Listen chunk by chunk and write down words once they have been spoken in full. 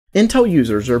Intel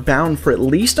users are bound for at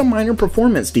least a minor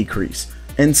performance decrease,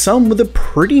 and some with a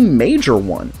pretty major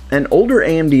one, and older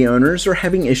AMD owners are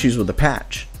having issues with the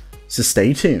patch. So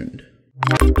stay tuned.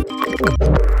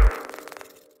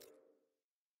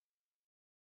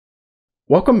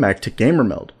 Welcome back to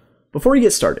GamerMeld. Before we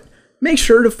get started, make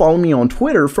sure to follow me on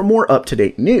Twitter for more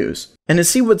up-to-date news, and to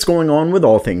see what's going on with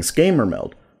all things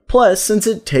GamerMeld. Plus, since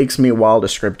it takes me a while to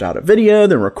script out a video,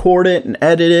 then record it and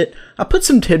edit it, I put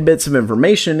some tidbits of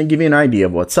information to give you an idea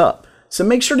of what's up, so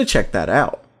make sure to check that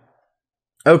out.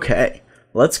 Okay,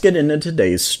 let's get into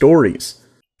today's stories.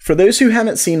 For those who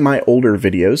haven't seen my older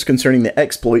videos concerning the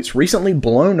exploits recently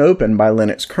blown open by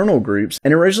Linux kernel groups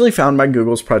and originally found by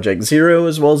Google's Project Zero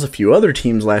as well as a few other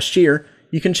teams last year,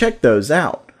 you can check those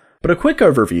out. But a quick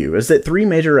overview is that 3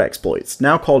 major exploits,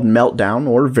 now called Meltdown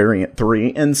or Variant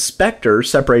 3, and Spectre,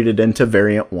 separated into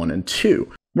Variant 1 and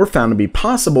 2, were found to be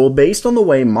possible based on the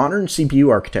way modern CPU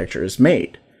architecture is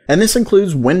made. And this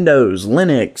includes Windows,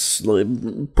 Linux,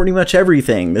 pretty much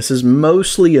everything. This is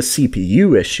mostly a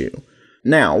CPU issue.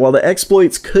 Now, while the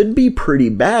exploits could be pretty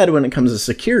bad when it comes to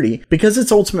security, because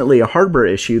it's ultimately a hardware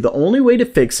issue, the only way to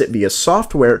fix it via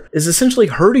software is essentially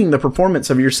hurting the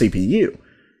performance of your CPU.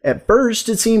 At first,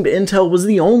 it seemed Intel was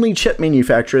the only chip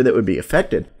manufacturer that would be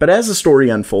affected, but as the story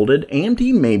unfolded,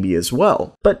 AMD may be as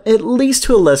well, but at least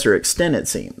to a lesser extent it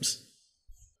seems.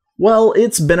 Well,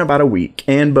 it's been about a week,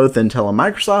 and both Intel and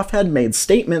Microsoft had made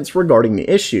statements regarding the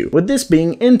issue, with this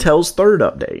being Intel's 3rd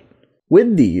update.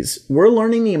 With these, we're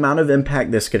learning the amount of impact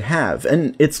this could have,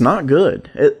 and it's not good,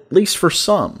 at least for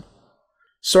some.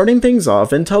 Starting things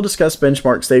off, Intel discussed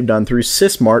benchmarks they've done through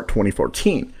Sysmart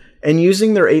 2014, and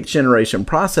using their 8th generation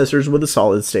processors with a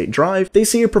solid-state drive, they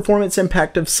see a performance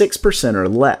impact of 6% or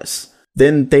less.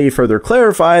 Then they further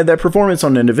clarify that performance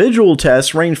on individual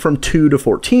tests range from 2 to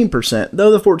 14%,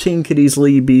 though the 14 could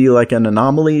easily be like an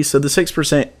anomaly, so the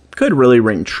 6% could really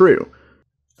ring true.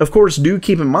 Of course, do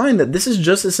keep in mind that this is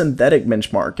just a synthetic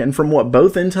benchmark, and from what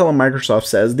both Intel and Microsoft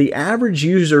says, the average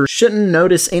user shouldn't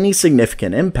notice any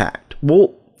significant impact.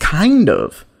 Well, kind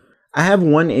of. I have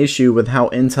one issue with how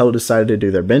Intel decided to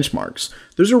do their benchmarks.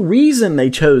 There's a reason they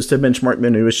chose to benchmark the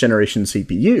newest generation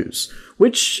CPUs,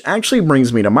 which actually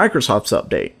brings me to Microsoft's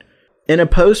update. In a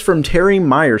post from Terry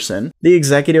Myerson, the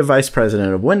Executive Vice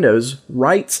President of Windows,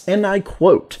 writes, and I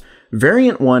quote,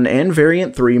 "Variant 1 and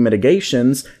Variant 3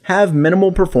 mitigations have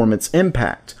minimal performance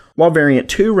impact, while Variant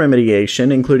 2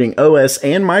 remediation, including OS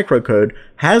and microcode,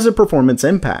 has a performance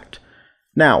impact."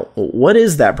 Now, what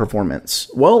is that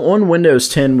performance? Well, on Windows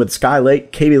 10 with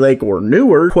Skylake, Kaby Lake, or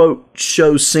newer, quote,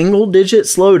 shows single-digit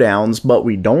slowdowns, but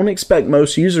we don't expect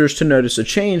most users to notice a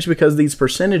change because these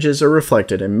percentages are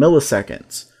reflected in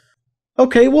milliseconds.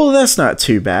 Okay, well that's not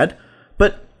too bad,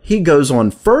 but he goes on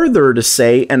further to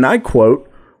say, and I quote,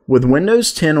 "With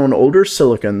Windows 10 on older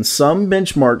silicon, some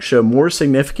benchmarks show more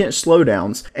significant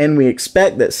slowdowns, and we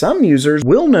expect that some users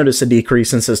will notice a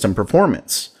decrease in system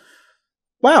performance."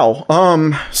 Wow,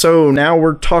 so now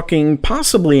we're talking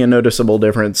possibly a noticeable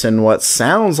difference in what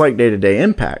sounds like day-to-day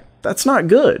impact. That's not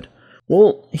good.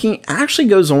 Well, he actually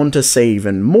goes on to say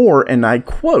even more, and I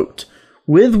quote,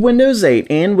 "With Windows 8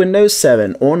 and Windows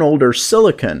 7 on older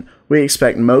silicon, we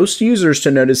expect most users to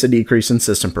notice a decrease in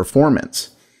system performance."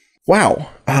 Wow,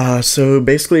 so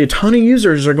basically a ton of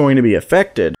users are going to be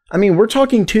affected. I mean, we're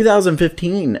talking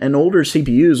 2015 and older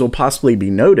CPUs will possibly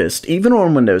be noticed, even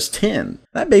on Windows 10.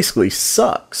 That basically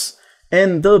sucks.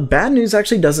 And the bad news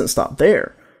actually doesn't stop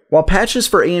there. While patches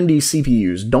for AMD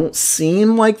CPUs don't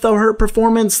seem like they'll hurt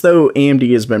performance, though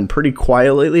AMD has been pretty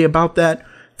quiet lately about that,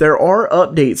 there are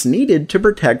updates needed to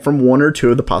protect from 1 or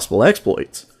 2 of the possible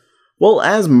exploits. Well,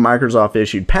 as Microsoft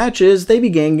issued patches, they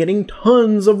began getting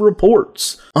tons of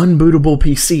reports. Unbootable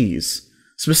PCs.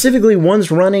 Specifically ones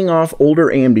running off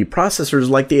older AMD processors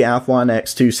like the Athlon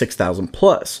X2 6000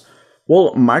 Plus.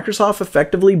 Well, Microsoft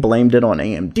effectively blamed it on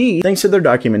AMD thanks to their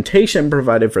documentation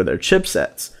provided for their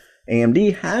chipsets.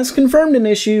 AMD has confirmed an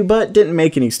issue, but didn't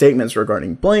make any statements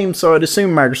regarding blame, so I'd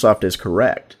assume Microsoft is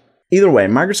correct. Either way,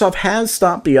 Microsoft has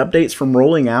stopped the updates from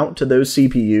rolling out to those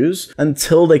CPUs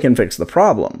until they can fix the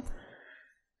problem.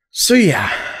 So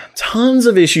yeah, tons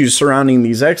of issues surrounding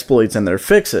these exploits and their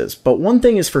fixes, but one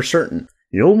thing is for certain,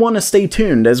 you'll want to stay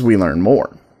tuned as we learn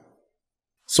more.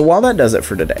 So while that does it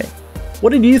for today,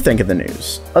 what did you think of the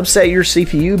news? Upset your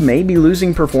CPU may be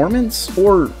losing performance?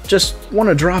 Or just want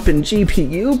a drop in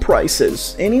GPU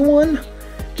prices? Anyone?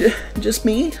 Just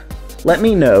me? Let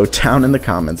me know down in the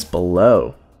comments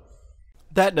below.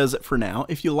 That does it for now.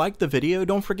 If you liked the video,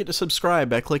 don't forget to subscribe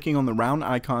by clicking on the round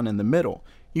icon in the middle.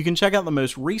 You can check out the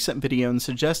most recent video and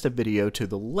suggested video to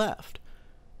the left.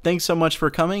 Thanks so much for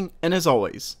coming, and as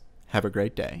always, have a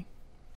great day.